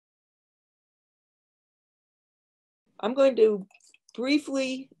I'm going to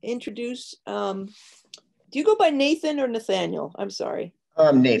briefly introduce, do you go by Nathan or Nathaniel? I'm sorry.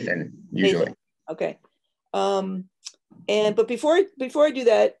 Nathan, usually. Nathan. Okay. But before I do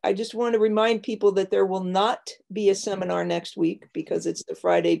that, I just want to remind people that there will not be a seminar next week because it's the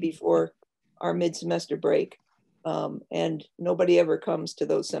Friday before our mid-semester break. And nobody ever comes to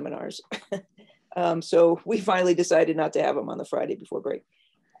those seminars. So we finally decided not to have them on the Friday before break.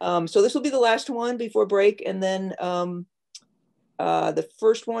 So this will be the last one before break. And then the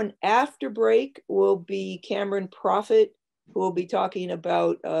first one after break will be Cameron Prophet, who will be talking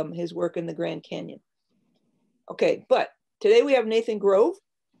about his work in the Grand Canyon. Okay, but today we have Nathan Grove,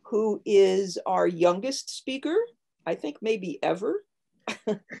 who is our youngest speaker, I think maybe ever,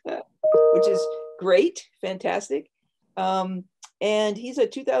 which is great, fantastic. And he's a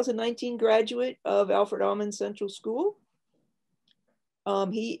 2019 graduate of Alfred Central School.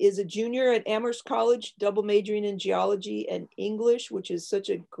 He is a junior at Amherst College, double majoring in geology and English, which is such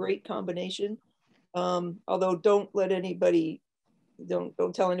a great combination. Although don't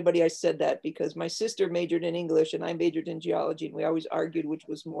tell anybody I said that, because my sister majored in English and I majored in geology, and we always argued which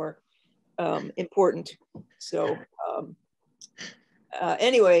was more important. So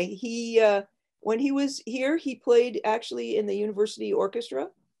anyway, when he was here, he played actually in the university orchestra,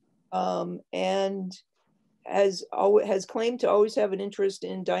 and has claimed to always have an interest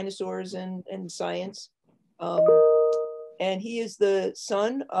in dinosaurs and science. And he is the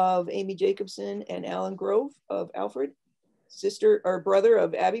son of Amy Jacobson and Alan Grove of Alfred, sister or brother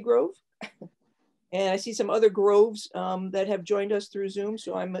of Abby Grove. And I see some other Groves that have joined us through Zoom,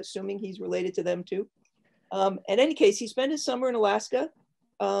 so I'm assuming he's related to them too. In any case, he spent his summer in Alaska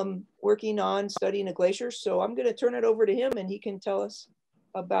working on studying a glacier. So I'm going to turn it over to him and he can tell us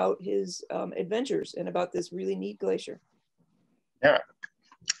about his adventures and about this really neat glacier. Yeah,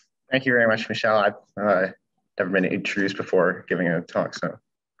 thank you very much, Michelle. I've never been introduced before giving a talk, so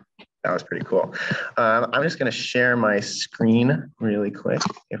that was pretty cool. I'm just going to share my screen really quick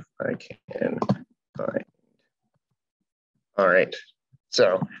if I can find. All right.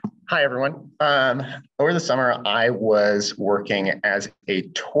 So, hi everyone. Over the summer, I was working as a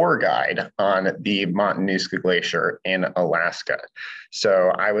tour guide on the Matanuska Glacier in Alaska.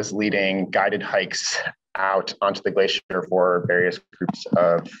 So I was leading guided hikes out onto the glacier for various groups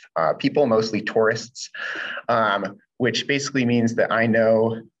of people, mostly tourists, which basically means that I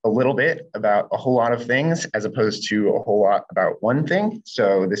know a little bit about a whole lot of things as opposed to a whole lot about one thing.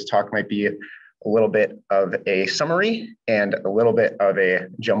 So this talk might be a little bit of a summary and a little bit of a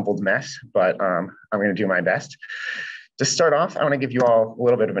jumbled mess, but I'm going to do my best. To start off, I want to give you all a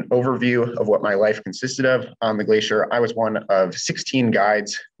little bit of an overview of what my life consisted of on the glacier. I was one of 16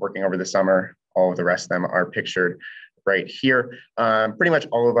 guides working over the summer. All of the rest of them are pictured right here. Pretty much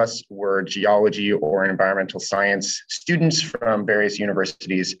all of us were geology or environmental science students from various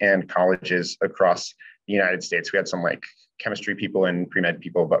universities and colleges across the United States. We had some like chemistry people and pre-med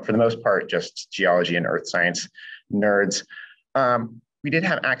people, but for the most part, just geology and earth science nerds. We did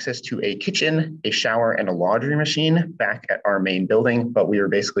have access to a kitchen, a shower, and a laundry machine back at our main building, but we were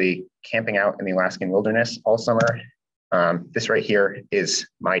basically camping out in the Alaskan wilderness all summer. This right here is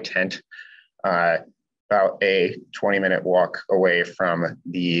my tent, about a 20-minute walk away from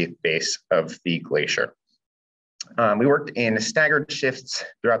the base of the glacier. We worked in staggered shifts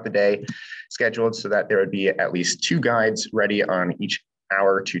throughout the day, scheduled so that there would be at least 2 guides ready on each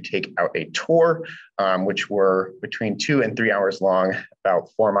hour to take out a tour, which were between 2 and 3 hours long, about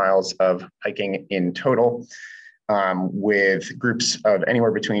 4 miles of hiking in total, with groups of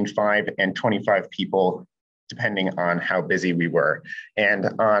anywhere between 5 and 25 people, depending on how busy we were. And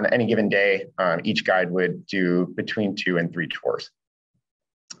on any given day, each guide would do between 2 and 3 tours.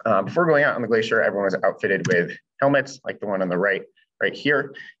 Before going out on the glacier, everyone was outfitted with helmets, like the one on the right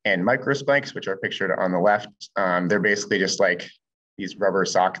here, and microspikes, which are pictured on the left. They're basically just like these rubber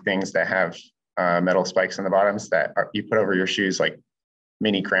sock things that have metal spikes on the bottoms that you put over your shoes, like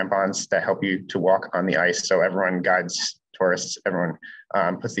mini crampons that help you to walk on the ice. So everyone, guides, tourists, everyone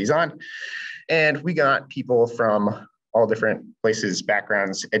puts these on. And we got people from all different places,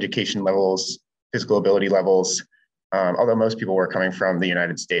 backgrounds, education levels, physical ability levels, although most people were coming from the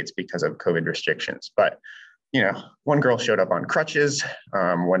United States because of COVID restrictions. But, you know, one girl showed up on crutches.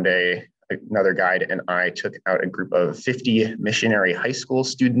 One day, another guide and I took out a group of 50 missionary high school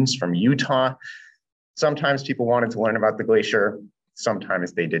students from Utah. Sometimes people wanted to learn about the glacier.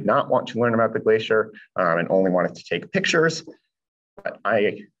 Sometimes they did not want to learn about the glacier and only wanted to take pictures. But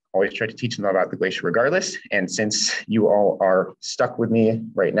I always try to teach them about the glacier regardless. And since you all are stuck with me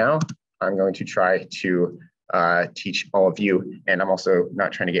right now, I'm going to try to teach all of you. And I'm also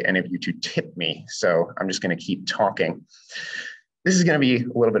not trying to get any of you to tip me. So I'm just going to keep talking. This is going to be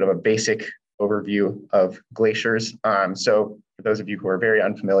a little bit of a basic overview of glaciers. So for those of you who are very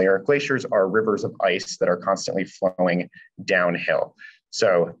unfamiliar, glaciers are rivers of ice that are constantly flowing downhill.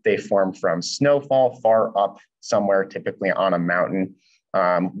 So they form from snowfall far up somewhere, typically on a mountain,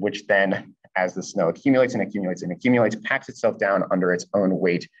 which then, as the snow accumulates and accumulates and accumulates, packs itself down under its own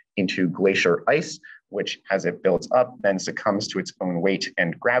weight into glacier ice, which, as it builds up, then succumbs to its own weight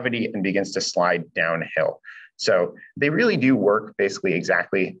and gravity and begins to slide downhill. So they really do work basically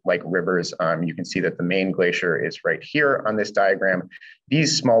exactly like rivers. You can see that the main glacier is right here on this diagram.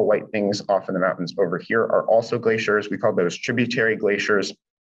 These small white things off in the mountains over here are also glaciers. We call those tributary glaciers.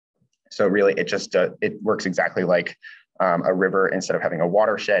 So really it works exactly like a river. Instead of having a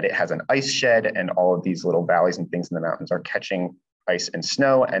watershed, it has an ice shed, and all of these little valleys and things in the mountains are catching ice and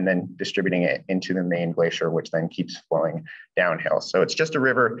snow and then distributing it into the main glacier, which then keeps flowing downhill. So it's just a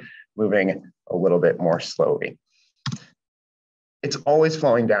river moving a little bit more slowly. It's always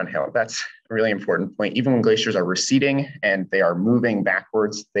flowing downhill. That's a really important point. Even when glaciers are receding and they are moving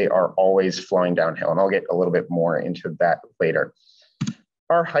backwards, they are always flowing downhill. And I'll get a little bit more into that later.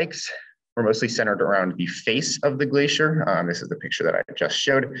 Our hikes were mostly centered around the face of the glacier. This is the picture that I just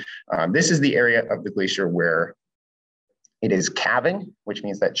showed. This is the area of the glacier where it is calving, which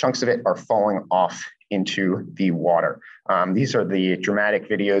means that chunks of it are falling off into the water. These are the dramatic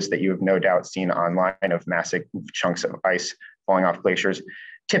videos that you have no doubt seen online of massive chunks of ice falling off glaciers.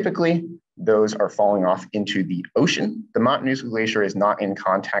 Typically, those are falling off into the ocean. The Matanuska Glacier is not in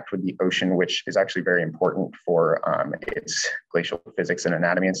contact with the ocean, which is actually very important for its glacial physics and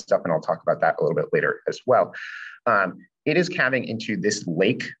anatomy and stuff, and I'll talk about that a little bit later as well. It is calving into this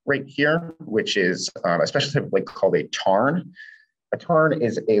lake right here, which is a special type of lake called a tarn. A tarn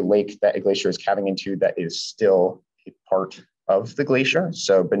is a lake that a glacier is calving into that is still a part of the glacier.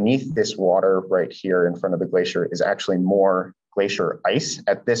 So beneath this water right here in front of the glacier is actually more glacier ice.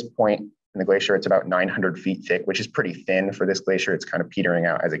 At this point in the glacier, it's about 900 feet thick, which is pretty thin for this glacier. It's kind of petering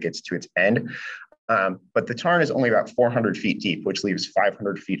out as it gets to its end. But the tarn is only about 400 feet deep, which leaves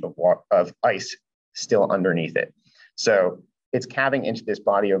 500 feet of ice still underneath it. So it's calving into this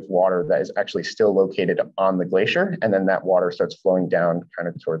body of water that is actually still located on the glacier. And then that water starts flowing down kind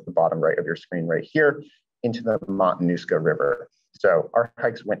of towards the bottom right of your screen right here into the Matanuska River. So our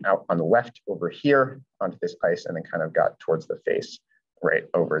hikes went out on the left over here onto this ice and then kind of got towards the face right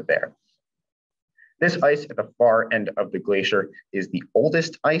over there. This ice at the far end of the glacier is the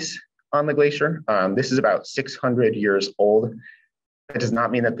oldest ice on the glacier. This is about 600 years old. That does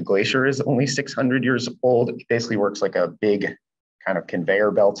not mean that the glacier is only 600 years old. It basically works like a big kind of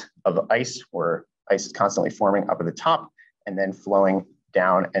conveyor belt of ice where ice is constantly forming up at the top and then flowing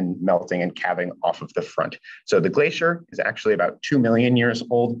down and melting and calving off of the front. So the glacier is actually about 2 million years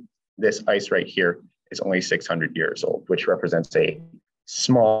old. This ice right here is only 600 years old, which represents a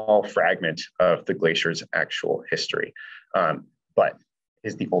small fragment of the glacier's actual history, but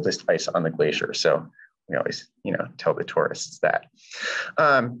is the oldest ice on the glacier. So we always, tell the tourists that.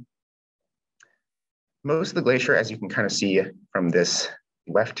 Most of the glacier, as you can kind of see from this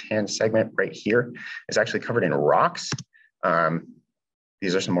left-hand segment right here, is actually covered in rocks.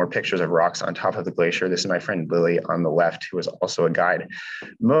 These are some more pictures of rocks on top of the glacier. This is my friend Lily on the left, who is also a guide.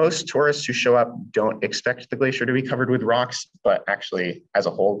 Most tourists who show up don't expect the glacier to be covered with rocks, but actually, as a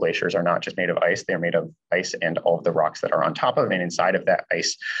whole, glaciers are not just made of ice. They're made of ice and all of the rocks that are on top of and inside of that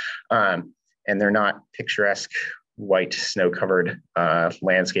ice. And they're not picturesque, white, snow-covered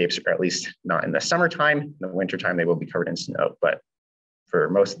landscapes, or at least not in the summertime. In the wintertime, they will be covered in snow, but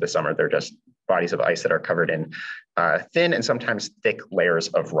for most of the summer, they're just bodies of ice that are covered in thin and sometimes thick layers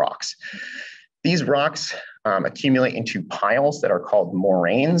of rocks. These rocks accumulate into piles that are called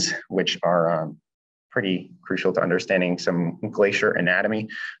moraines, which are pretty crucial to understanding some glacier anatomy.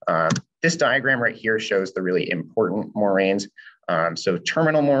 This diagram right here shows the really important moraines. So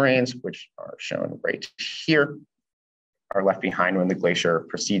terminal moraines, which are shown right here, are left behind when the glacier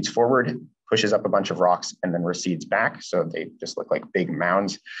proceeds forward, pushes up a bunch of rocks, and then recedes back. So they just look like big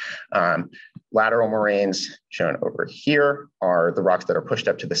mounds. Lateral moraines, shown over here, are the rocks that are pushed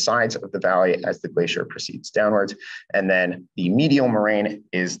up to the sides of the valley as the glacier proceeds downwards. And then the medial moraine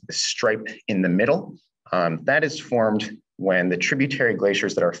is the stripe in the middle. That is formed when the tributary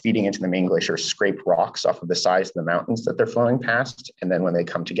glaciers that are feeding into the main glacier scrape rocks off of the sides of the mountains that they're flowing past. And then when they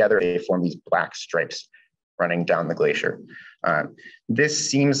come together, they form these black stripes running down the glacier. This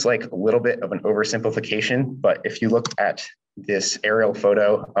seems like a little bit of an oversimplification, but if you look at this aerial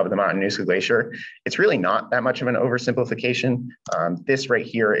photo of the Matanuska Glacier, it's really not that much of an oversimplification. This right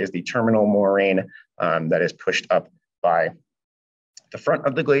here is the terminal moraine that is pushed up by the front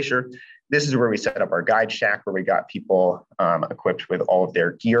of the glacier. This is where we set up our guide shack, where we got people equipped with all of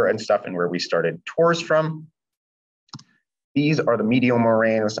their gear and stuff, and where we started tours from. These are the medial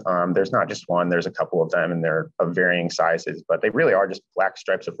moraines. There's not just one, there's a couple of them, and they're of varying sizes, but they really are just black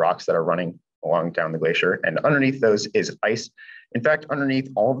stripes of rocks that are running along down the glacier. And underneath those is ice. In fact, underneath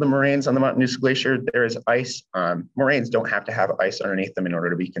all of the moraines on the Matanuska Glacier, there is ice. Moraines don't have to have ice underneath them in order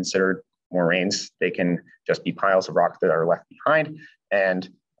to be considered moraines. They can just be piles of rock that are left behind. And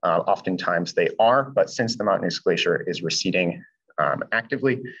oftentimes they are, but since the Matanuska Glacier is receding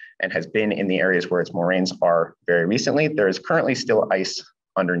actively and has been in the areas where its moraines are very recently, there is currently still ice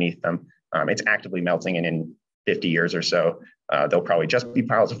underneath them. It's actively melting, and in 50 years or so, they'll probably just be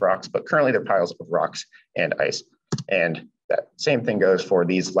piles of rocks, but currently they're piles of rocks and ice. And that same thing goes for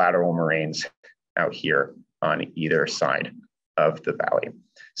these lateral moraines out here on either side of the valley.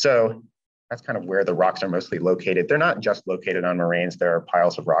 So that's kind of where the rocks are mostly located. They're not just located on moraines. There are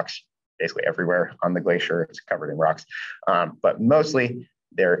piles of rocks basically everywhere on the glacier. It's covered in rocks, but mostly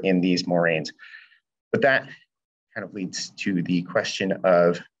they're in these moraines. But that kind of leads to the question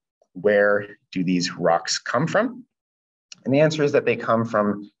of, where do these rocks come from? And the answer is that they come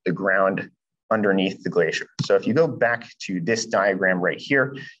from the ground underneath the glacier. So if you go back to this diagram right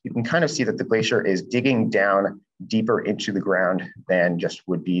here, you can kind of see that the glacier is digging down deeper into the ground than just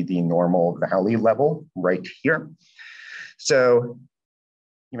would be the normal valley level right here. So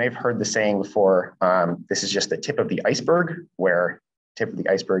you may have heard the saying before, this is just the tip of the iceberg, where the tip of the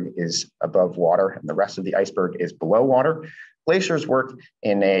iceberg is above water and the rest of the iceberg is below water. Glaciers work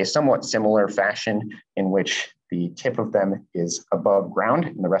in a somewhat similar fashion, in which the tip of them is above ground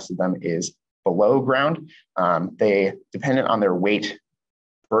and the rest of them is below ground. They, dependent on their weight,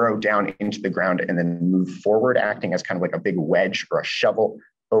 burrow down into the ground and then move forward, acting as kind of like a big wedge or a shovel,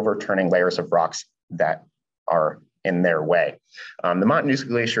 overturning layers of rocks that are in their way. The Matanuska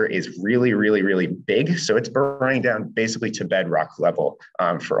Glacier is really, really, really big. So it's burrowing down basically to bedrock level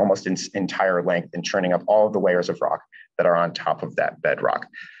for almost its entire length, and churning up all of the layers of rock that are on top of that bedrock.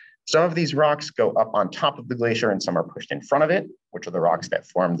 Some of these rocks go up on top of the glacier and some are pushed in front of it, which are the rocks that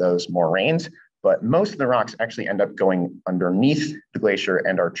form those moraines. But most of the rocks actually end up going underneath the glacier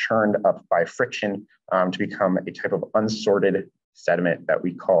and are churned up by friction to become a type of unsorted sediment that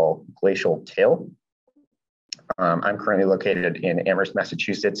we call glacial till. I'm currently located in Amherst,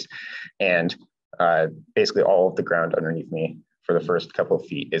 Massachusetts, and basically all of the ground underneath me for the first couple of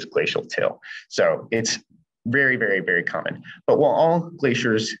feet is glacial till. So it's very, very, very common. But while all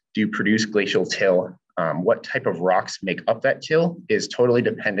glaciers do produce glacial till, what type of rocks make up that till is totally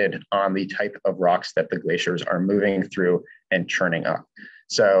dependent on the type of rocks that the glaciers are moving through and churning up.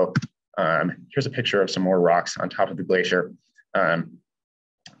 So here's a picture of some more rocks on top of the glacier.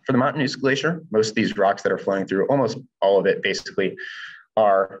 For the Matanuska Glacier, most of these rocks that are flowing through, almost all of it basically,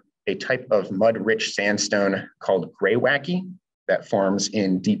 are a type of mud-rich sandstone called greywacke that forms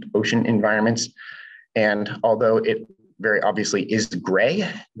in deep ocean environments. And although it very obviously is gray,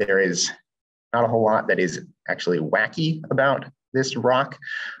 there is not a whole lot that is actually wacky about this rock.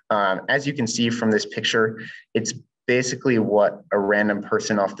 As you can see from this picture, it's basically what a random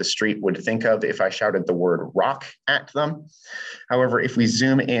person off the street would think of if I shouted the word rock at them. However, if we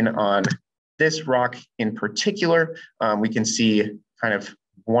zoom in on this rock in particular, we can see kind of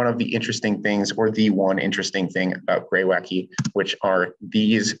one of the interesting things, or the one interesting thing about greywacke, which are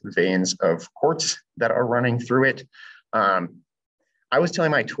these veins of quartz that are running through it. I was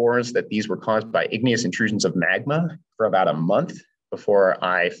telling my tours that these were caused by igneous intrusions of magma for about a month before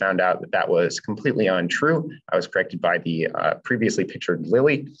I found out that that was completely untrue. I was corrected by the previously pictured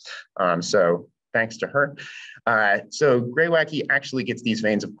Lily. So thanks to her. So greywacke actually gets these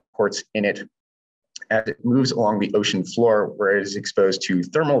veins of quartz in it as it moves along the ocean floor, where it is exposed to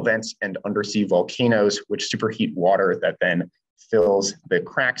thermal vents and undersea volcanoes, which superheat water that then fills the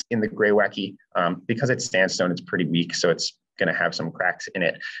cracks in the greywacke. Because it's sandstone, it's pretty weak, so it's going to have some cracks in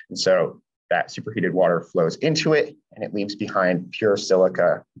it. And so that superheated water flows into it, and it leaves behind pure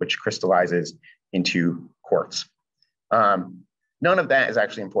silica, which crystallizes into quartz. None of that is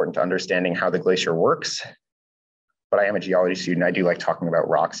actually important to understanding how the glacier works, but I am a geology student. I do like talking about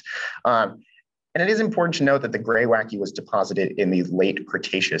rocks. And it is important to note that the greywacke was deposited in the late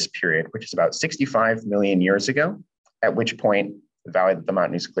Cretaceous period, which is about 65 million years ago, at which point the valley that the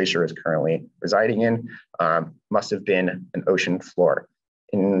Matanuska Glacier is currently residing in must have been an ocean floor.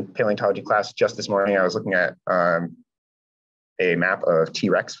 In paleontology class just this morning, I was looking at a map of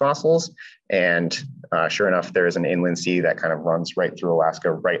T-Rex fossils. And sure enough, there is an inland sea that kind of runs right through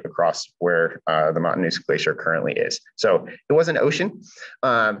Alaska, right across where the Matanuska Glacier currently is. So it was an ocean,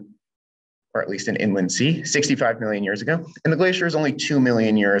 or at least an inland sea, 65 million years ago. And the glacier is only 2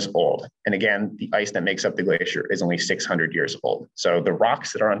 million years old. And again, the ice that makes up the glacier is only 600 years old. So the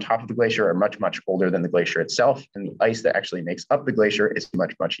rocks that are on top of the glacier are much, much older than the glacier itself. And the ice that actually makes up the glacier is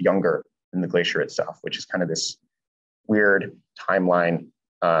much, much younger than the glacier itself, which is kind of this weird timeline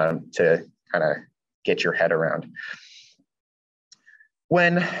to kind of get your head around.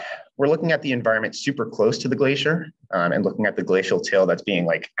 When we're looking at the environment super close to the glacier and looking at the glacial till that's being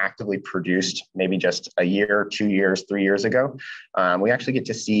like actively produced maybe just a year, 2 years, 3 years ago, we actually get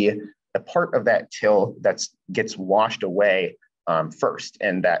to see a part of that till that gets washed away first,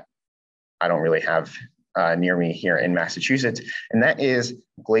 and that I don't really have near me here in Massachusetts, and that is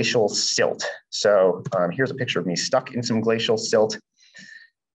glacial silt. So here's a picture of me stuck in some glacial silt.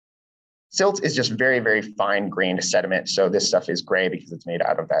 Silt is just very, very fine grained sediment. So this stuff is gray because it's made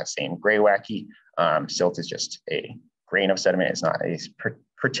out of that same gray wacky. Silt is just a grain of sediment. It's not a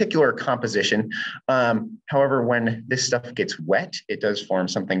particular composition. However, when this stuff gets wet, it does form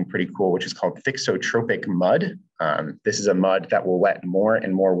something pretty cool, which is called thixotropic mud. This is a mud that will let more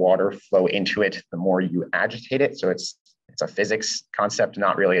and more water flow into it the more you agitate it. So it's a physics concept,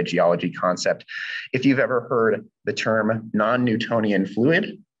 not really a geology concept. If you've ever heard the term non-Newtonian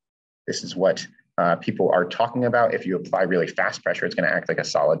fluid, this is what people are talking about. If you apply really fast pressure, it's going to act like a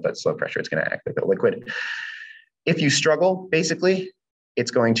solid, but slow pressure, it's going to act like a liquid. If you struggle, basically, it's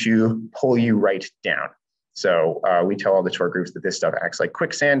going to pull you right down. So we tell all the tour groups that this stuff acts like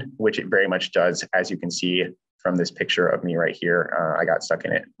quicksand, which it very much does. As you can see from this picture of me right here, I got stuck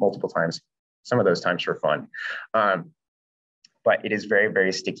in it multiple times, some of those times for fun. But it is very,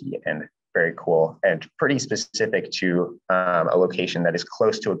 very sticky and very cool and pretty specific to a location that is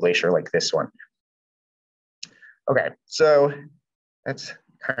close to a glacier like this one. Okay, so that's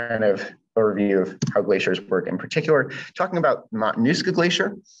kind of overview of how glaciers work. In particular, talking about Matanuska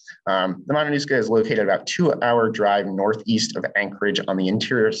Glacier. The Matanuska is located about 2-hour drive northeast of Anchorage on the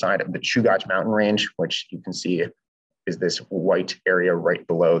interior side of the Chugach mountain range, which you can see is this white area right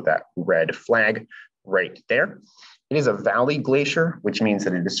below that red flag right there. It is a valley glacier, which means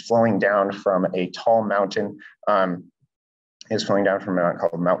that it is flowing down from a tall mountain. It is flowing down from a mountain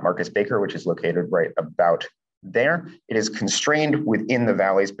called Mount Marcus Baker, which is located right about there. It is constrained within the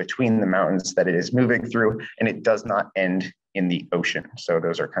valleys between the mountains that it is moving through, and it does not end in the ocean. So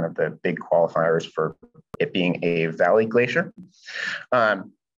those are kind of the big qualifiers for it being a valley glacier. It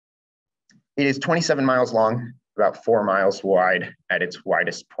is 27 miles long, about 4 miles wide at its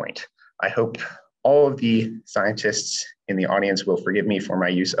widest point. I hope all of the scientists in the audience will forgive me for my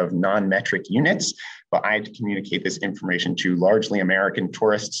use of non-metric units, but I had to communicate this information to largely American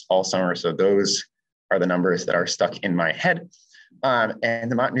tourists all summer. So those are the numbers that are stuck in my head.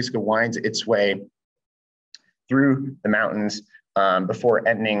 And the Matanuska winds its way through the mountains before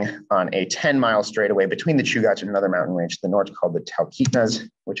ending on a 10-mile straightaway between the Chugach and another mountain range to the north called the Talkeetnas,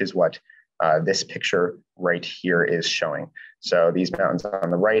 which is what this picture right here is showing. So these mountains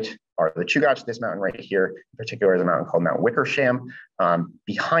on the right are the Chugach. This mountain right here in particular is a mountain called Mount Wickersham.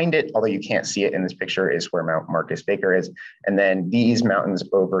 Behind it, although you can't see it in this picture, is where Mount Marcus Baker is. And then these mountains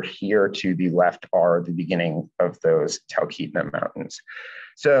over here to the left are the beginning of those Talkeetna mountains.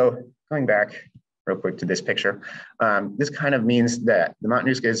 So going back real quick to this picture, this kind of means that the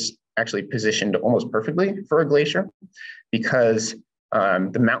Matanuska is actually positioned almost perfectly for a glacier because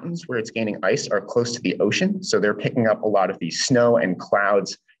the mountains where it's gaining ice are close to the ocean. So they're picking up a lot of the snow and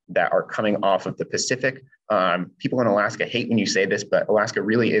clouds that are coming off of the Pacific. People in Alaska hate when you say this, but Alaska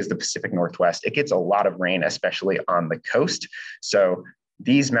really is the Pacific Northwest. It gets a lot of rain, especially on the coast. So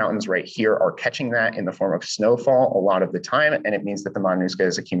these mountains right here are catching that in the form of snowfall a lot of the time. And it means that the Matanuska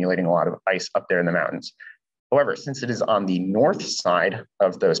is accumulating a lot of ice up there in the mountains. However, since it is on the north side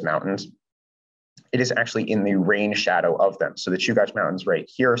of those mountains, it is actually in the rain shadow of them. So the Chugach Mountains right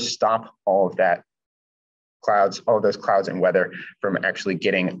here stop all of that clouds, all of those clouds and weather from actually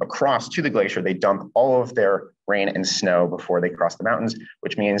getting across to the glacier. They dump all of their rain and snow before they cross the mountains,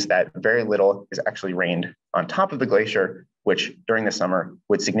 which means that very little is actually rained on top of the glacier, which during the summer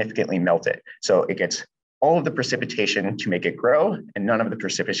would significantly melt it. So it gets all of the precipitation to make it grow and none of the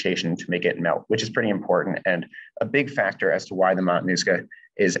precipitation to make it melt, which is pretty important and a big factor as to why the Matanuska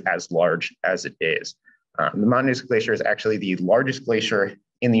is as large as it is. The Matanuska Glacier is actually the largest glacier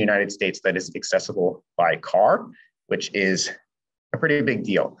in the United States that is accessible by car, which is a pretty big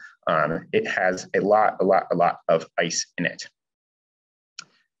deal. It has a lot of ice in it.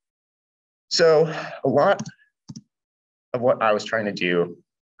 So a lot of what I was trying to do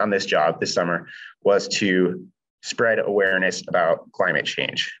on this job this summer was to spread awareness about climate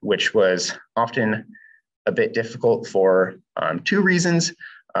change, which was often a bit difficult for two reasons.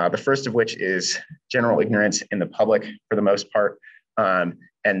 The first of which is general ignorance in the public for the most part. And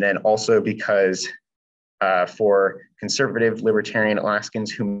then also because for conservative libertarian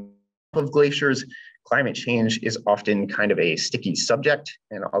Alaskans who love glaciers, climate change is often kind of a sticky subject,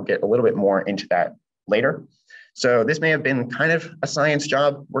 and I'll get a little bit more into that later. So this may have been kind of a science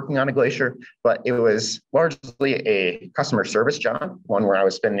job working on a glacier, but it was largely a customer service job, one where I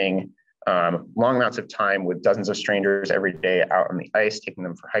was spending long amounts of time with dozens of strangers every day out on the ice, taking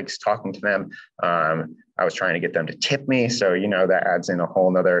them for hikes, talking to them. I was trying to get them to tip me. So, you know, that adds in a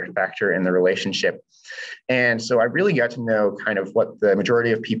whole nother factor in the relationship. And so I really got to know kind of what the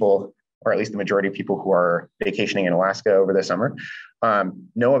majority of people, or at least the majority of people who are vacationing in Alaska over the summer,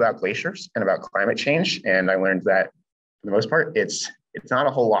 know about glaciers and about climate change. And I learned that for the most part, it's not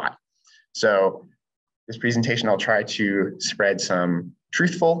a whole lot. So this presentation, I'll try to spread some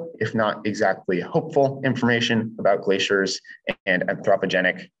truthful, if not exactly hopeful, information about glaciers and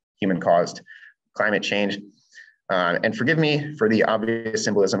anthropogenic human-caused climate change. And forgive me for the obvious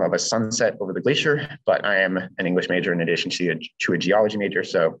symbolism of a sunset over the glacier, but I am an English major in addition to a geology major,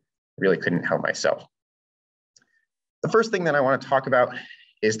 so really couldn't help myself. The first thing that I want to talk about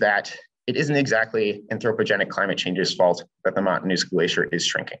is that it isn't exactly anthropogenic climate change's fault that the Matanuska Glacier is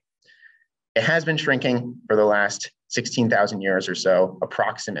shrinking. It has been shrinking for the last 16,000 years or so,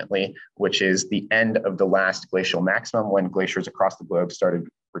 approximately, which is the end of the last glacial maximum when glaciers across the globe started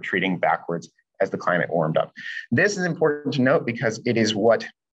retreating backwards as the climate warmed up. This is important to note because it is what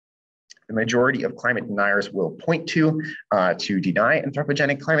the majority of climate deniers will point to deny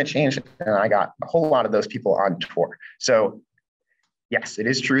anthropogenic climate change. And I got a whole lot of those people on tour. So yes, it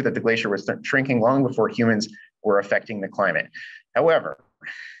is true that the glacier was shrinking long before humans were affecting the climate. However,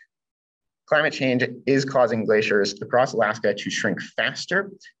 climate change is causing glaciers across Alaska to shrink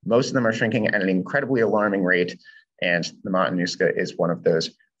faster. Most of them are shrinking at an incredibly alarming rate, and the Matanuska is one of those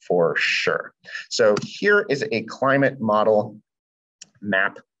for sure. So here is a climate model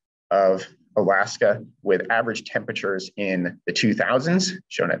map of Alaska with average temperatures in the 2000s,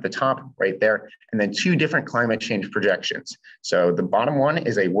 shown at the top right there, and then two different climate change projections. So the bottom one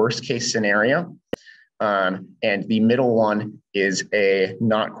is a worst case scenario, and the middle one is a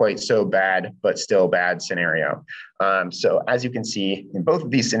not quite so bad, but still bad scenario. So as you can see, in both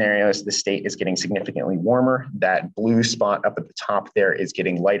of these scenarios, the state is getting significantly warmer. That blue spot up at the top there is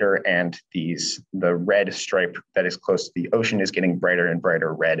getting lighter, and the red stripe that is close to the ocean is getting brighter and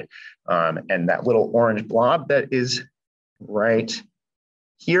brighter red. And that little orange blob that is right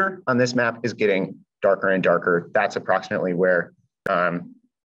here on this map is getting darker and darker. That's approximately where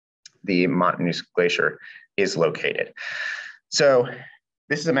the Matanuska Glacier is located. So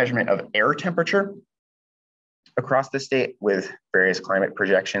this is a measurement of air temperature across the state with various climate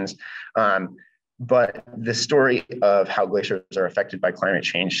projections. But the story of how glaciers are affected by climate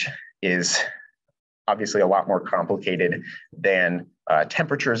change is obviously a lot more complicated than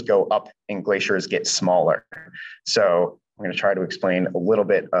temperatures go up and glaciers get smaller. So I'm going to try to explain a little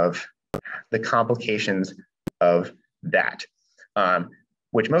bit of the complications of that,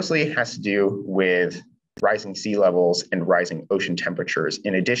 which mostly has to do with rising sea levels and rising ocean temperatures,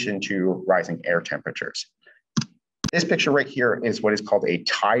 in addition to rising air temperatures. This picture right here is what is called a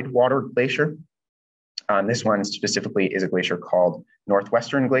tidewater glacier. This one specifically is a glacier called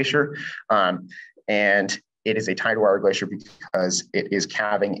Northwestern Glacier. And it is a tidewater glacier because it is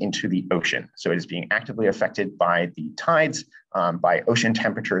calving into the ocean. So it is being actively affected by the tides, by ocean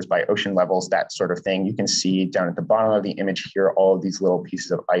temperatures, by ocean levels, that sort of thing. You can see down at the bottom of the image here, all of these little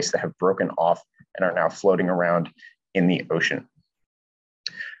pieces of ice that have broken off and are now floating around in the ocean.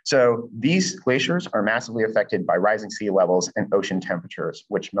 So these glaciers are massively affected by rising sea levels and ocean temperatures,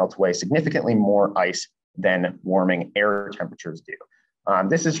 which melt away significantly more ice than warming air temperatures do.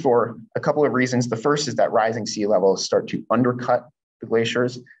 This is for a couple of reasons. The first is that rising sea levels start to undercut the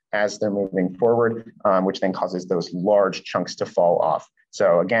glaciers as they're moving forward, which then causes those large chunks to fall off.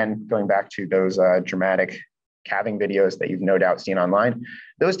 So again, going back to those dramatic calving videos that you've no doubt seen online,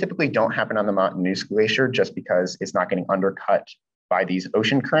 those typically don't happen on the Matanuska Glacier just because it's not getting undercut by these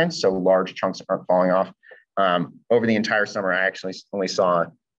ocean currents, so large chunks aren't falling off. Over the entire summer, I actually only saw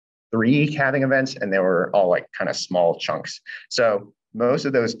 3 calving events, and they were all like kind of small chunks. So most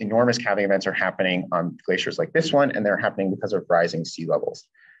of those enormous calving events are happening on glaciers like this one, and they're happening because of rising sea levels.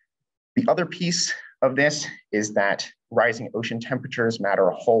 The other piece of this is that rising ocean temperatures matter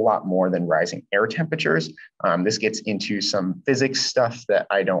a whole lot more than rising air temperatures. This gets into some physics stuff that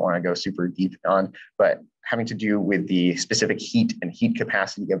I don't want to go super deep on, but having to do with the specific heat and heat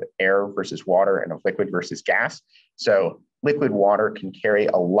capacity of air versus water and of liquid versus gas. So liquid water can carry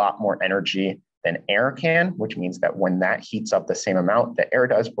a lot more energy than air can, which means that when that heats up the same amount that air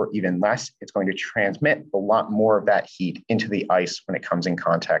does, or even less, it's going to transmit a lot more of that heat into the ice when it comes in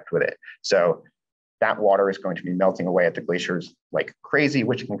contact with it. So that water is going to be melting away at the glaciers like crazy,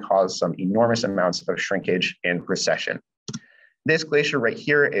 which can cause some enormous amounts of shrinkage and recession. This glacier right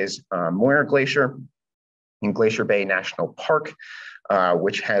here is Moyer Glacier in Glacier Bay National Park,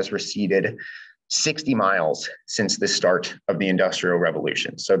 which has receded 60 miles since the start of the Industrial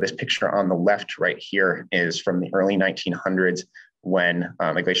Revolution. So this picture on the left right here is from the early 1900s when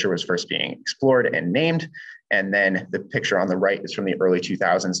the glacier was first being explored and named. And then the picture on the right is from the early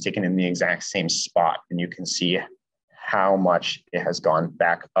 2000s, taken in the exact same spot. And you can see how much it has gone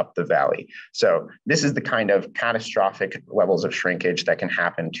back up the valley. So this is the kind of catastrophic levels of shrinkage that can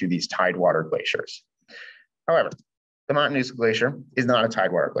happen to these tidewater glaciers. However, the Matanuska Glacier is not a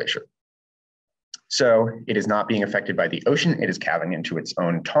tidewater glacier. So it is not being affected by the ocean. It is calving into its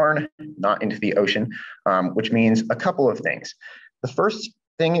own tarn, not into the ocean, which means a couple of things. The first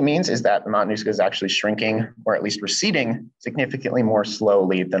thing it means is that the Matanuska is actually shrinking, or at least receding, significantly more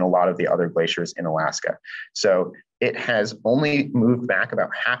slowly than a lot of the other glaciers in Alaska. So it has only moved back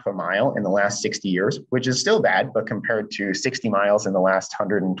about half a mile in the last 60 years, which is still bad, but compared to 60 miles in the last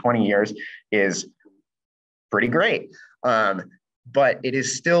 120 years is pretty great. But it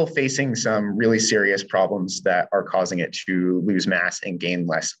is still facing some really serious problems that are causing it to lose mass and gain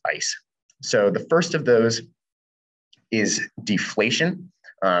less ice. So the first of those is deflation.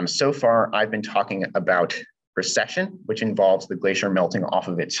 So far, I've been talking about recession, which involves the glacier melting off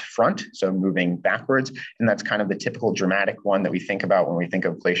of its front, so moving backwards. And that's kind of the typical dramatic one that we think about when we think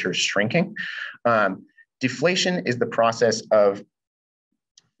of glaciers shrinking. Deflation is the process of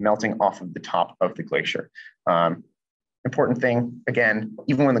melting off of the top of the glacier. Important thing, again,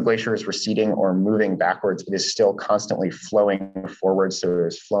 even when the glacier is receding or moving backwards, it is still constantly flowing forward. So it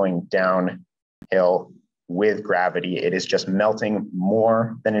is flowing downhill with gravity. It is just melting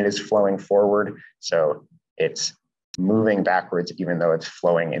more than it is flowing forward. So it's moving backwards, even though it's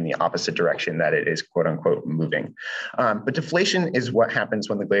flowing in the opposite direction that it is quote unquote moving. But deflation is what happens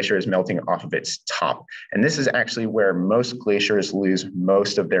when the glacier is melting off of its top. And this is actually where most glaciers lose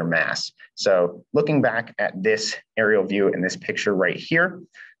most of their mass. So looking back at this aerial view in this picture right here,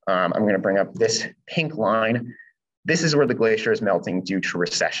 I'm going to bring up this pink line. This is where the glacier is melting due to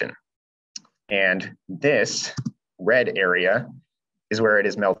recession. And this red area is where it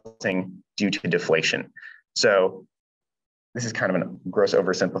is melting due to deflation. So this is kind of a gross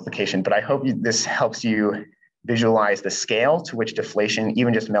oversimplification, but I hope this helps you visualize the scale to which deflation,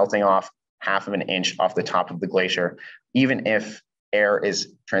 even just melting off half of an inch off the top of the glacier, even if air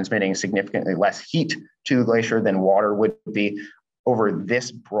is transmitting significantly less heat to the glacier than water would be, over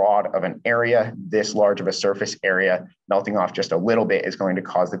this broad of an area, this large of a surface area, melting off just a little bit is going to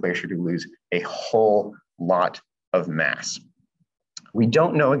cause the glacier to lose a whole lot of mass. We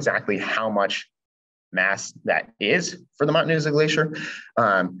don't know exactly how much mass that is for the Matanuska Glacier.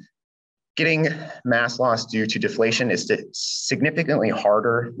 Getting mass loss due to deflation is significantly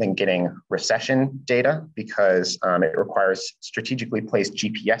harder than getting recession data because it requires strategically placed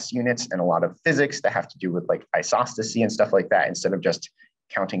GPS units and a lot of physics that have to do with like isostasy and stuff like that, instead of just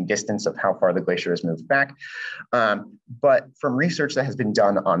counting distance of how far the glacier has moved back. But from research that has been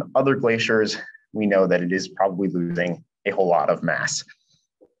done on other glaciers, we know that it is probably losing a whole lot of mass.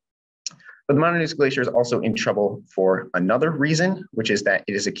 But the Matanuska Glacier is also in trouble for another reason, which is that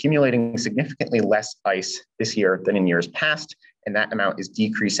it is accumulating significantly less ice this year than in years past, and that amount is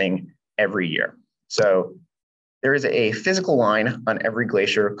decreasing every year. So there is a physical line on every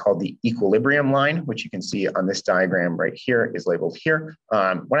glacier called the equilibrium line, which you can see on this diagram right here is labeled here.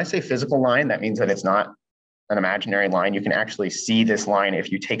 When I say physical line, that means that it's not an imaginary line. You can actually see this line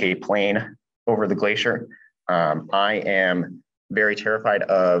if you take a plane over the glacier. I am very terrified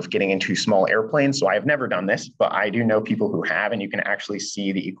of getting into small airplanes, so I have never done this, but I do know people who have, and you can actually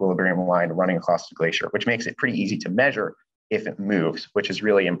see the equilibrium line running across the glacier, which makes it pretty easy to measure if it moves, which is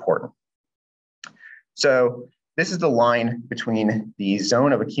really important. So this is the line between the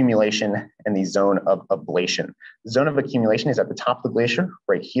zone of accumulation and the zone of ablation. The zone of accumulation is at the top of the glacier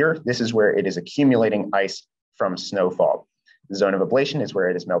right here. This is where it is accumulating ice from snowfall. The zone of ablation is where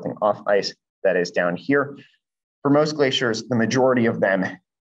it is melting off ice that is down here. For most glaciers, the majority of them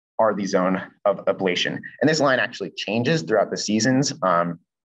are the zone of ablation. And this line actually changes throughout the seasons.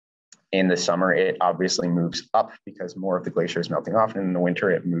 In the summer, it obviously moves up because more of the glacier is melting off, and in the winter,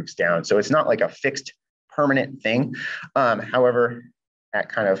 it moves down. So it's not like a fixed permanent thing. However, at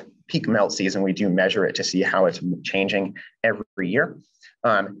kind of peak melt season, we do measure it to see how it's changing every year.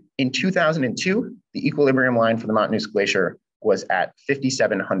 In 2002, the equilibrium line for the Matanuska Glacier was at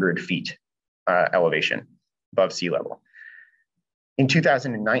 5,700 feet elevation above sea level. In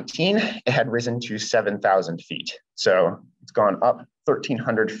 2019, it had risen to 7,000 feet. So it's gone up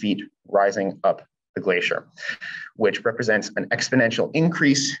 1,300 feet, rising up the glacier, which represents an exponential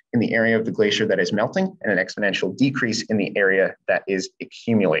increase in the area of the glacier that is melting and an exponential decrease in the area that is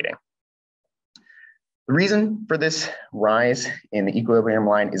accumulating. The reason for this rise in the equilibrium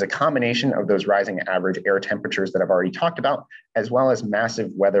line is a combination of those rising average air temperatures that I've already talked about, as well as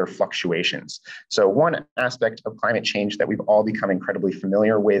massive weather fluctuations. So one aspect of climate change that we've all become incredibly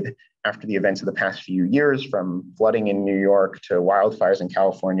familiar with after the events of the past few years, from flooding in New York to wildfires in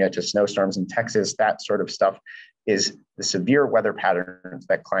California to snowstorms in Texas, that sort of stuff, is the severe weather patterns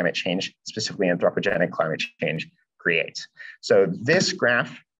that climate change, specifically anthropogenic climate change, creates. So this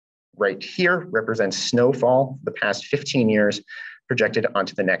graph right here represents snowfall for the past 15 years projected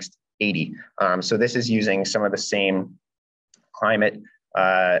onto the next 80. So this is using some of the same climate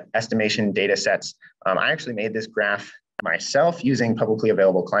estimation data sets. I actually made this graph myself using publicly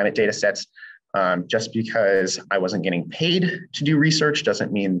available climate data sets. Just because I wasn't getting paid to do research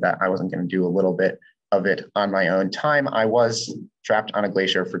doesn't mean that I wasn't going to do a little bit of it on my own time. I was trapped on a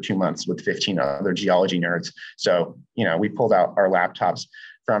glacier for 2 months with 15 other geology nerds. So, we pulled out our laptops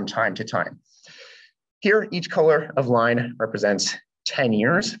from time to time. Here, each color of line represents 10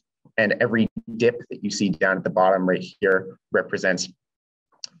 years, and every dip that you see down at the bottom right here represents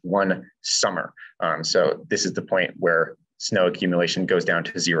one summer. So this is the point where snow accumulation goes down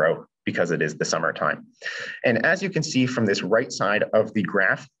to zero because it is the summertime. And as you can see from this right side of the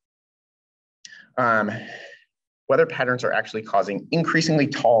graph, weather patterns are actually causing increasingly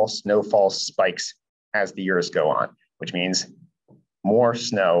tall snowfall spikes as the years go on, which means more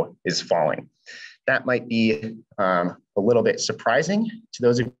snow is falling. That might be a little bit surprising to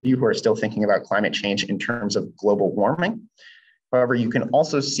those of you who are still thinking about climate change in terms of global warming. However, you can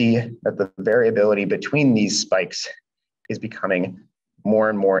also see that the variability between these spikes is becoming more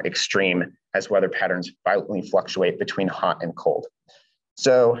and more extreme as weather patterns violently fluctuate between hot and cold.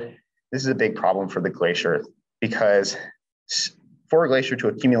 So this is a big problem for the glacier because for a glacier to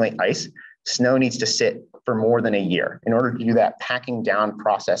accumulate ice, snow needs to sit for more than a year. In order to do that packing down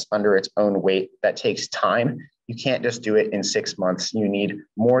process under its own weight, that takes time. You can't just do it in 6 months. You need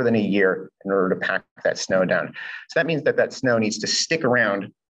more than a year in order to pack that snow down. So that means that that snow needs to stick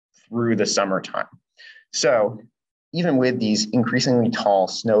around through the summertime. So even with these increasingly tall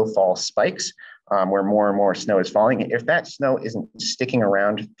snowfall spikes, where more and more snow is falling, if that snow isn't sticking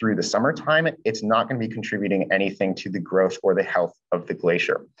around through the summertime, it's not going to be contributing anything to the growth or the health of the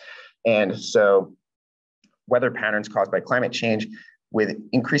glacier. And so weather patterns caused by climate change with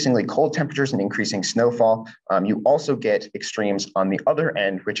increasingly cold temperatures and increasing snowfall, you also get extremes on the other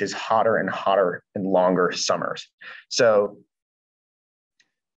end, which is hotter and longer summers. So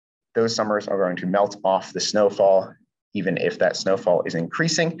those summers are going to melt off the snowfall, even if that snowfall is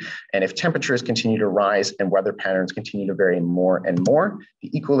increasing. And if temperatures continue to rise and weather patterns continue to vary more and more,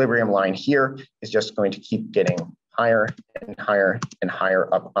 the equilibrium line here is just going to keep getting higher and higher and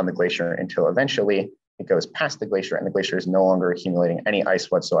higher up on the glacier until eventually it goes past the glacier and the glacier is no longer accumulating any ice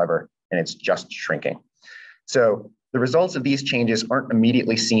whatsoever, and it's just shrinking. So the results of these changes aren't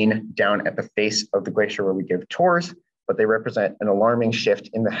immediately seen down at the face of the glacier where we give tours, but they represent an alarming shift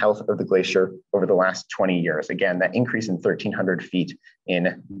in the health of the glacier over the last 20 years. Again, that increase in 1,300 feet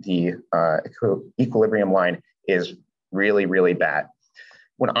in the equilibrium line is really, really bad.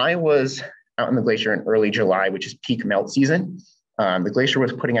 When I was out on the glacier in early July, which is peak melt season, the glacier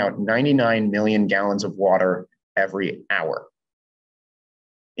was putting out 99 million gallons of water every hour.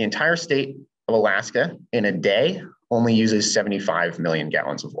 The entire state of Alaska in a day only uses 75 million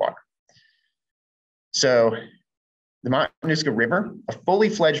gallons of water. So the Matanuska River, a fully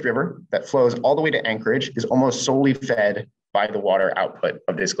fledged river that flows all the way to Anchorage, is almost solely fed by the water output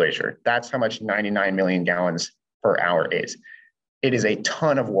of this glacier. That's how much 99 million gallons per hour is. It is a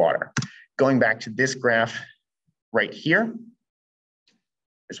ton of water. Going back to this graph right here,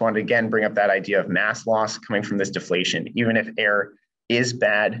 I just wanted to again bring up that idea of mass loss coming from this deflation. Even if air is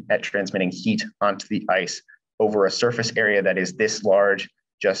bad at transmitting heat onto the ice over a surface area that is this large,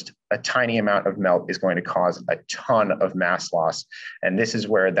 just a tiny amount of melt is going to cause a ton of mass loss. And this is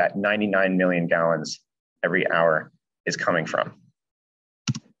where that 99 million gallons every hour is coming from.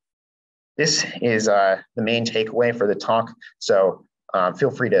 This is the main takeaway for the talk. So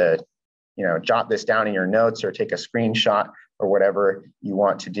feel free to jot this down in your notes or take a screenshot or whatever you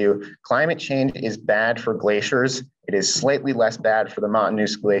want to do. Climate change is bad for glaciers. It is slightly less bad for the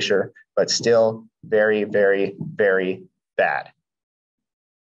Matanuska Glacier, but still very, very, very bad.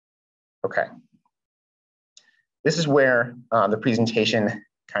 Okay. This is where the presentation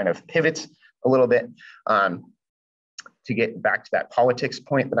kind of pivots a little bit to get back to that politics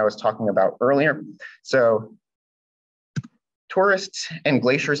point that I was talking about earlier. So tourists and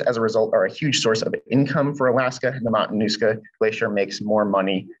glaciers as a result are a huge source of income for Alaska. The Matanuska Glacier makes more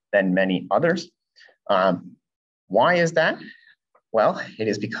money than many others. Why is that? Well, it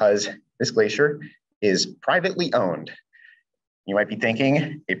is because this glacier is privately owned. You might be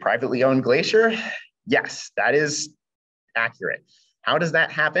thinking, a privately owned glacier? Yes, that is accurate. How does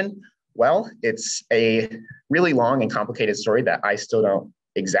that happen? Well, it's a really long and complicated story that I still don't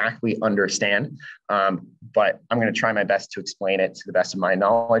exactly understand, but I'm going to try my best to explain it to the best of my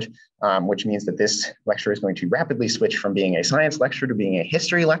knowledge, which means that this lecture is going to rapidly switch from being a science lecture to being a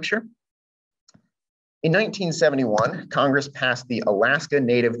history lecture. In 1971, Congress passed the Alaska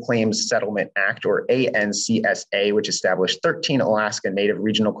Native Claims Settlement Act, or ANCSA, which established 13 Alaska Native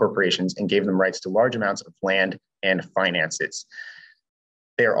regional corporations and gave them rights to large amounts of land and finances.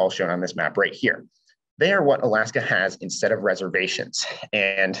 They are all shown on this map right here. They are what Alaska has instead of reservations.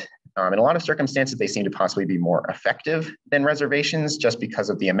 And in a lot of circumstances, they seem to possibly be more effective than reservations just because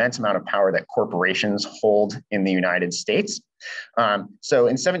of the immense amount of power that corporations hold in the United States. So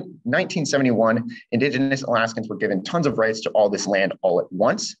in 1971, Indigenous Alaskans were given tons of rights to all this land all at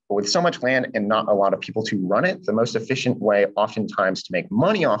once, but with so much land and not a lot of people to run it, the most efficient way oftentimes to make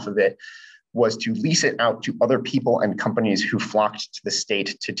money off of it was to lease it out to other people and companies who flocked to the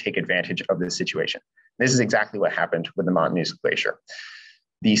state to take advantage of this situation. This is exactly what happened with the Matanuska Glacier.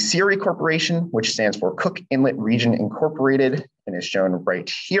 The CIRI Corporation, which stands for Cook Inlet Region Incorporated and is shown right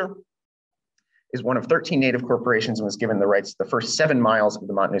here, is one of 13 native corporations and was given the rights to the first 7 miles of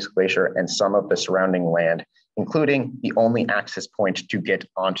the Matanuska Glacier and some of the surrounding land, including the only access point to get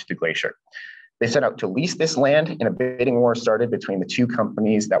onto the glacier. They set out to lease this land, and a bidding war started between the two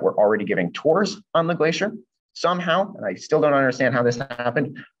companies that were already giving tours on the glacier. Somehow, and I still don't understand how this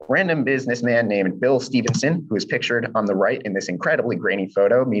happened, a random businessman named Bill Stevenson, who is pictured on the right in this incredibly grainy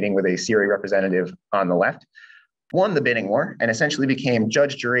photo, meeting with a CIRI representative on the left, won the bidding war and essentially became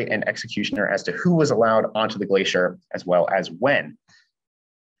judge, jury, and executioner as to who was allowed onto the glacier as well as when.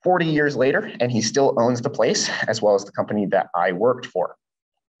 40 years later, and he still owns the place as well as the company that I worked for.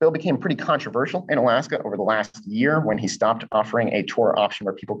 Bill became pretty controversial in Alaska over the last year when he stopped offering a tour option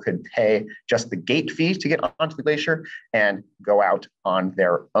where people could pay just the gate fee to get onto the glacier and go out on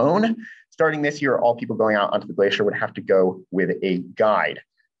their own. Starting this year, all people going out onto the glacier would have to go with a guide.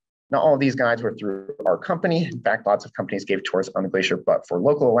 Not all of these guides were through our company. In fact, lots of companies gave tours on the glacier, but for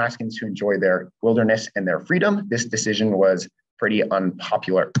local Alaskans who enjoy their wilderness and their freedom, this decision was pretty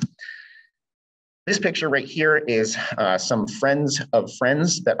unpopular. This picture right here is some friends of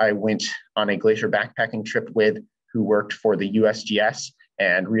friends that I went on a glacier backpacking trip with who worked for the USGS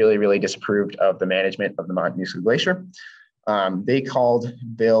and really, really disapproved of the management of the Matanuska Glacier. They called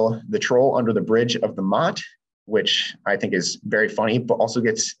Bill the troll under the bridge of the Mott, which I think is very funny, but also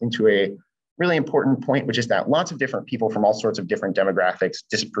gets into a really important point, which is that lots of different people from all sorts of different demographics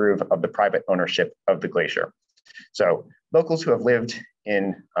disapprove of the private ownership of the glacier. So locals who have lived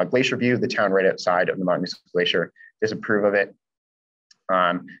in Glacier View, the town right outside of the Matanuska Glacier, disapprove of it.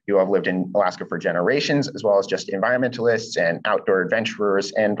 Who have lived in Alaska for generations, as well as just environmentalists and outdoor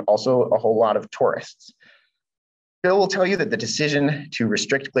adventurers, and also a whole lot of tourists. Bill will tell you that the decision to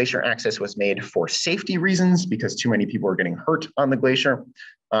restrict glacier access was made for safety reasons because too many people were getting hurt on the glacier.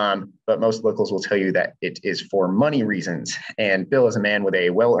 But most locals will tell you that it is for money reasons. And Bill is a man with a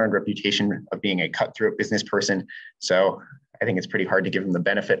well-earned reputation of being a cutthroat business person. So I think it's pretty hard to give him the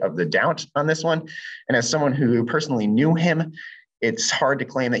benefit of the doubt on this one. And as someone who personally knew him, it's hard to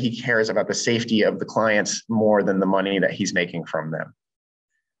claim that he cares about the safety of the clients more than the money that he's making from them.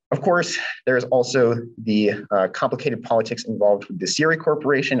 Of course, there's also the complicated politics involved with the CIRI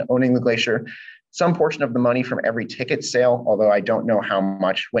Corporation owning the glacier. Some portion of the money from every ticket sale, although I don't know how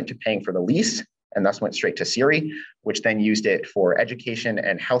much, went to paying for the lease and thus went straight to CIRI, which then used it for education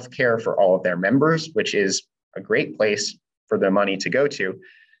and healthcare for all of their members, which is a great place for the money to go to.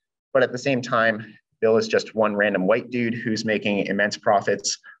 But at the same time, Bill is just one random white dude who's making immense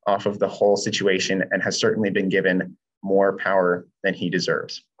profits off of the whole situation and has certainly been given more power than he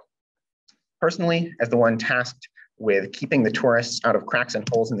deserves. Personally, as the one tasked with keeping the tourists out of cracks and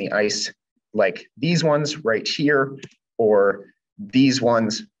holes in the ice, like these ones right here, or these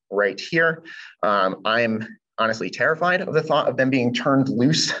ones right here, I'm honestly terrified of the thought of them being turned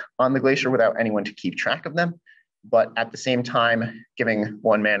loose on the glacier without anyone to keep track of them. But at the same time, giving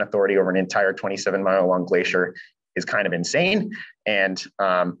one man authority over an entire 27-mile-long glacier is kind of insane. And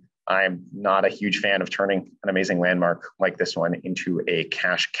I'm not a huge fan of turning an amazing landmark like this one into a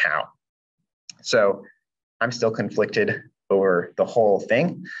cash cow. So I'm still conflicted over the whole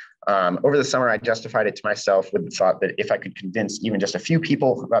thing. Over the summer, I justified it to myself with the thought that if I could convince even just a few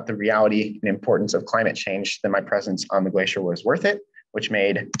people about the reality and importance of climate change, then my presence on the glacier was worth it, which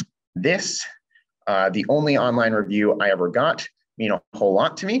made this the only online review I ever got mean a whole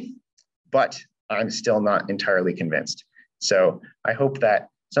lot to me, but I'm still not entirely convinced. So I hope that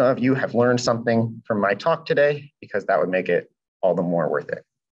some of you have learned something from my talk today, because that would make it all the more worth it.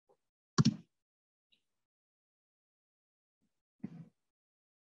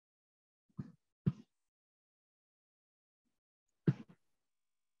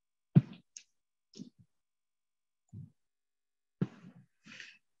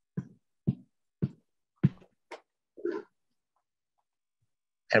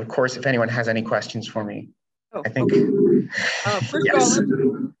 And of course, if anyone has any questions for me, I think. Okay. First yes. of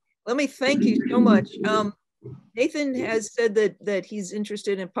all, let me thank you so much. Nathan has said that he's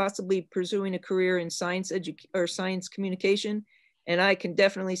interested in possibly pursuing a career in science or science communication. And I can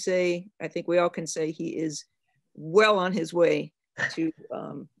definitely say, I think we all can say he is well on his way to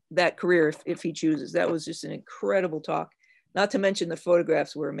that career if he chooses. That was just an incredible talk. Not to mention the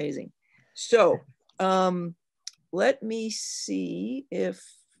photographs were amazing. So let me see if,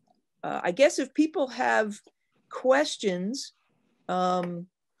 I guess if people have questions,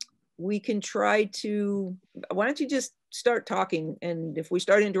 we can try to, why don't you just start talking, and if we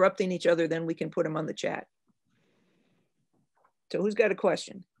start interrupting each other, then we can put them on the chat. So who's got a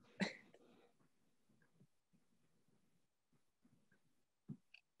question?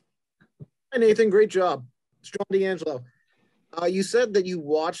 Hi, Nathan, great job. Strong D'Angelo. You said that you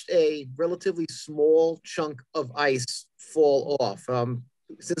watched a relatively small chunk of ice fall off.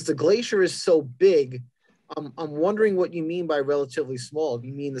 Since the glacier is so big, I'm wondering what you mean by relatively small. Do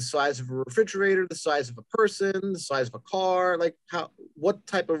you mean the size of a refrigerator, the size of a person, the size of a car? Like what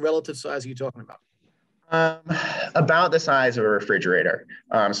type of relative size are you talking about? About the size of a refrigerator.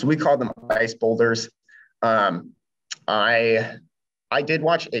 So we call them ice boulders. I did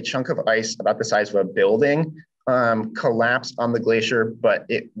watch a chunk of ice about the size of a building collapse on the glacier, but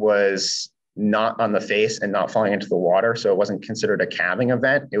it was not on the face and not falling into the water. So it wasn't considered a calving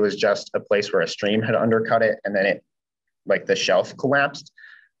event. It was just a place where a stream had undercut it, and then it, like, the shelf collapsed.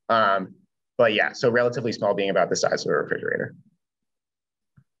 But yeah, so relatively small, being about the size of a refrigerator.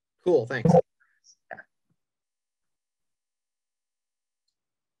 Cool, thanks.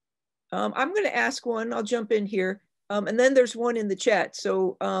 I'm going to ask one. I'll jump in here. And then there's one in the chat.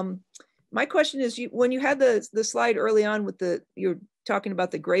 So my question is, when you had the slide early on with you're talking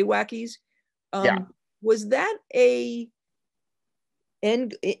about the gray wackies, was that an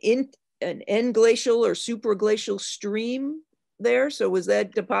end glacial or superglacial stream there? So was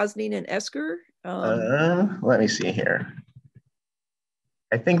that depositing an esker? Let me see here.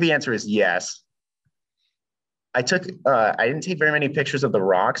 I think the answer is yes. I didn't take very many pictures of the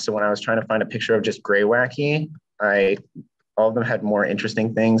rocks. So when I was trying to find a picture of just gray wacky, all of them had more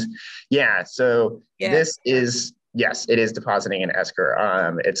interesting things. Yeah, so this is, yes, it is depositing an esker.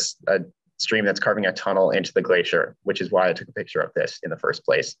 It's a stream that's carving a tunnel into the glacier, which is why I took a picture of this in the first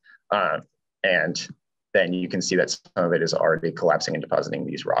place. And then you can see that some of it is already collapsing and depositing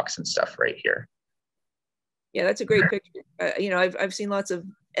these rocks and stuff right here. Yeah, that's a great picture. I've seen lots of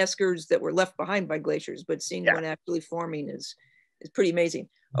eskers that were left behind by glaciers, but seeing one actually forming is pretty amazing.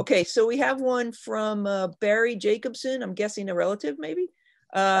 Okay, so we have one from Barry Jacobson. I'm guessing a relative, maybe.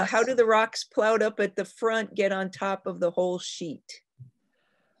 How do the rocks plowed up at the front get on top of the whole sheet?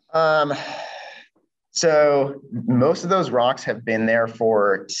 So most of those rocks have been there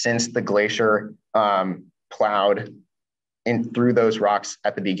since the glacier plowed in through those rocks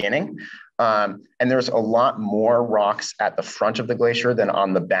at the beginning. And there's a lot more rocks at the front of the glacier than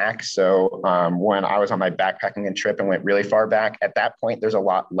on the back. So when I was on my backpacking trip and went really far back, at that point, there's a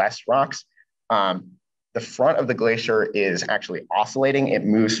lot less rocks. The front of the glacier is actually oscillating. It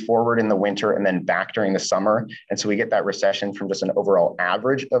moves forward in the winter and then back during the summer. And so we get that recession from just an overall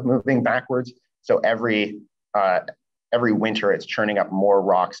average of moving backwards. So every winter, it's churning up more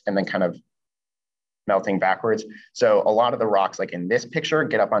rocks and then kind of melting backwards. So a lot of the rocks, like in this picture,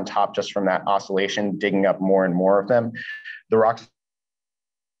 get up on top just from that oscillation, digging up more and more of them. The rocks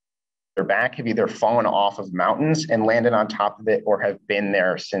their back have either fallen off of mountains and landed on top of it, or have been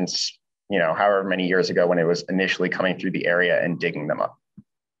there since, however many years ago when it was initially coming through the area and digging them up.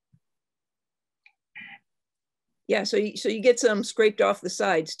 Yeah, so you get some scraped off the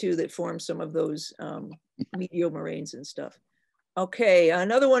sides too that form some of those medial moraines and stuff. Okay,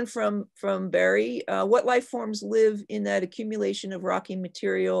 another one from Barry. What life forms live in that accumulation of rocky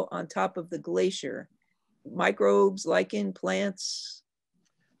material on top of the glacier? Microbes, lichen, plants?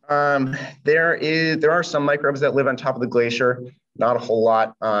 There are some microbes that live on top of the glacier, not a whole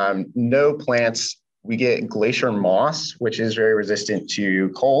lot. No plants. We get glacier moss, which is very resistant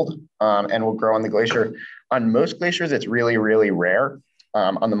to cold and will grow on the glacier. On most glaciers, it's really, really rare.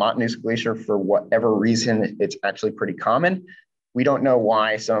 On the Matanuska Glacier, for whatever reason, it's actually pretty common. We don't know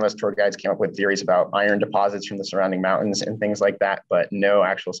why. Some of us tour guides came up with theories about iron deposits from the surrounding mountains and things like that, but no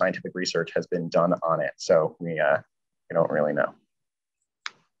actual scientific research has been done on it. So we don't really know.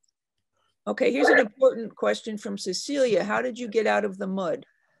 Okay, here's an important question from Cecilia. How did you get out of the mud?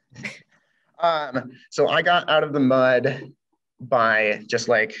 So I got out of the mud by just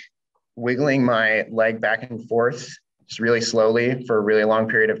like wiggling my leg back and forth just really slowly for a really long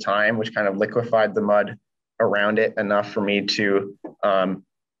period of time, which kind of liquefied the mud around it enough for me to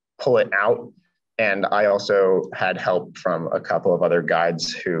pull it out. And I also had help from a couple of other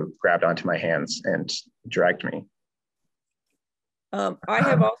guides who grabbed onto my hands and dragged me. I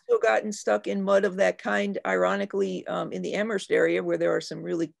have also gotten stuck in mud of that kind, ironically, in the Amherst area where there are some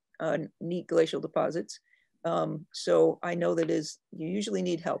really neat glacial deposits. So I know that you usually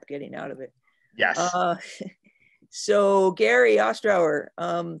need help getting out of it. Yes. So Gary Ostrower,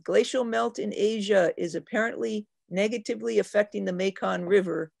 glacial melt in Asia is apparently negatively affecting the Mekong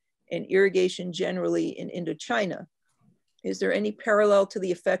River and irrigation generally in Indochina. Is there any parallel to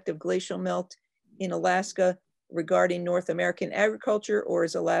the effect of glacial melt in Alaska regarding North American agriculture, or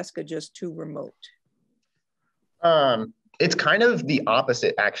is Alaska just too remote? It's kind of the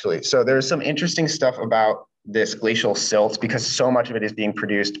opposite, actually. So there's some interesting stuff about this glacial silt because so much of it is being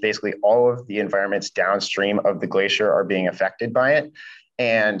produced. Basically, all of the environments downstream of the glacier are being affected by it.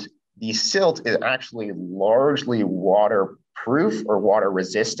 And the silt is actually largely waterproof or water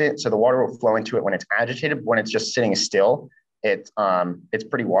resistant. So the water will flow into it when it's agitated. When it's just sitting still, it's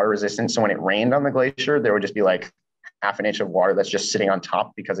pretty water resistant. So when it rained on the glacier, there would just be like half an inch of water that's just sitting on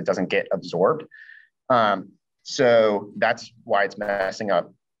top because it doesn't get absorbed. So that's why it's messing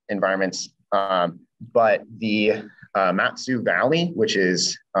up environments. But the Matsu Valley, which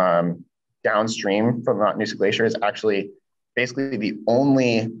is downstream from the Matanuska Glacier, is actually basically the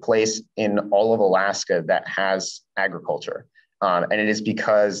only place in all of Alaska that has agriculture. And it is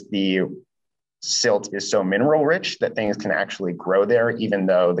because the silt is so mineral rich that things can actually grow there, even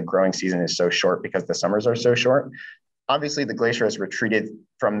though the growing season is so short because the summers are so short. Obviously, the glacier has retreated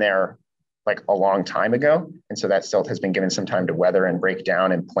from there like a long time ago. And so that silt has been given some time to weather and break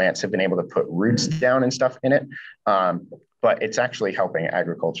down, and plants have been able to put roots down and stuff in it. But it's actually helping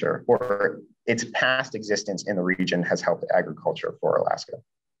agriculture, or its past existence in the region has helped agriculture for Alaska.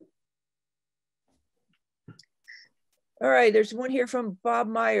 All right, there's one here from Bob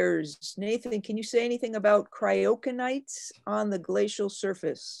Myers. Nathan, can you say anything about cryoconites on the glacial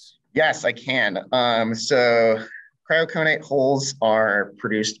surface? Yes, I can. So cryoconite holes are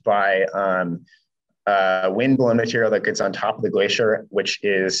produced by wind-blown material that gets on top of the glacier, which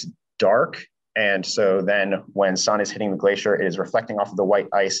is dark. And so then when sun is hitting the glacier, it is reflecting off of the white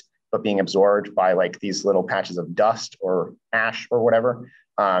ice, but being absorbed by like these little patches of dust or ash or whatever.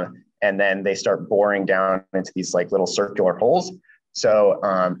 And then they start boring down into these like little circular holes. So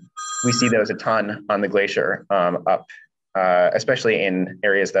we see those a ton on the glacier up, especially in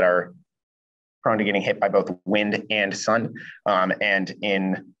areas that are prone to getting hit by both wind and sun. And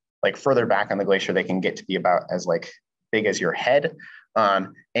in like further back on the glacier, they can get to be about as like big as your head.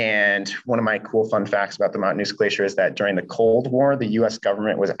 And one of my cool fun facts about the Matanuska Glacier is that during the Cold War, the US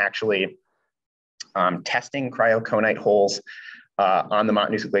government was actually testing cryoconite holes on the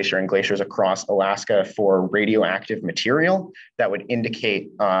Matanuska Glacier and glaciers across Alaska for radioactive material that would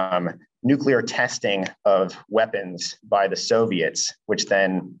indicate nuclear testing of weapons by the Soviets, which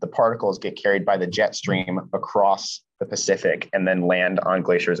then the particles get carried by the jet stream across the Pacific and then land on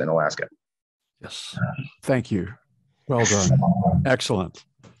glaciers in Alaska. Yes, thank you. Well done. Excellent.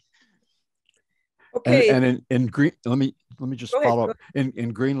 Okay. And in Green, let me just follow up.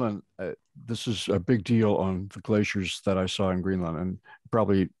 In Greenland, this is a big deal on the glaciers that I saw in Greenland, and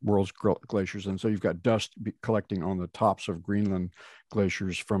probably world's glaciers. And so you've got dust collecting on the tops of Greenland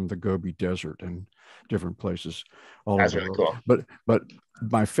glaciers from the Gobi Desert and different places all That's over really the world. cool. But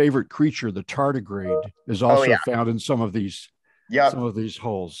my favorite creature, the tardigrade, is also found in some of these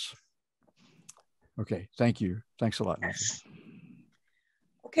holes. Okay, thank you. Thanks a lot, Nathan.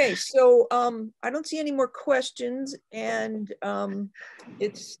 Okay, so I don't see any more questions, and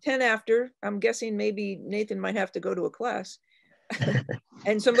it's 10 after. I'm guessing maybe Nathan might have to go to a class,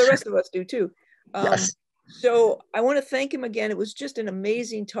 and some of the rest of us do too. Yes. So I want to thank him again. It was just an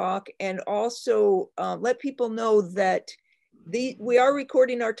amazing talk, and also let people know that we are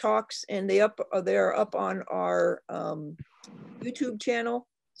recording our talks, and they're up on our YouTube channel.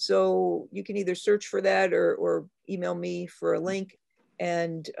 So you can either search for that or email me for a link.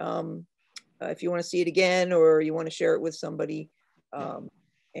 And if you want to see it again, or you want to share it with somebody.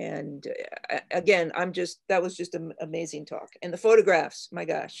 Again, that was just an amazing talk. And the photographs, my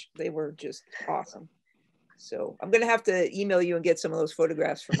gosh, they were just awesome. So I'm going to have to email you and get some of those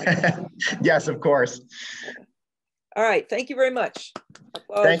photographs from my Yes, of course. All right. Thank you very much.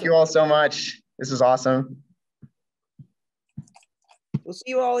 Applause. Thank you all so much. This is awesome. We'll see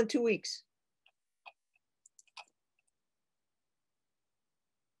you all in 2 weeks.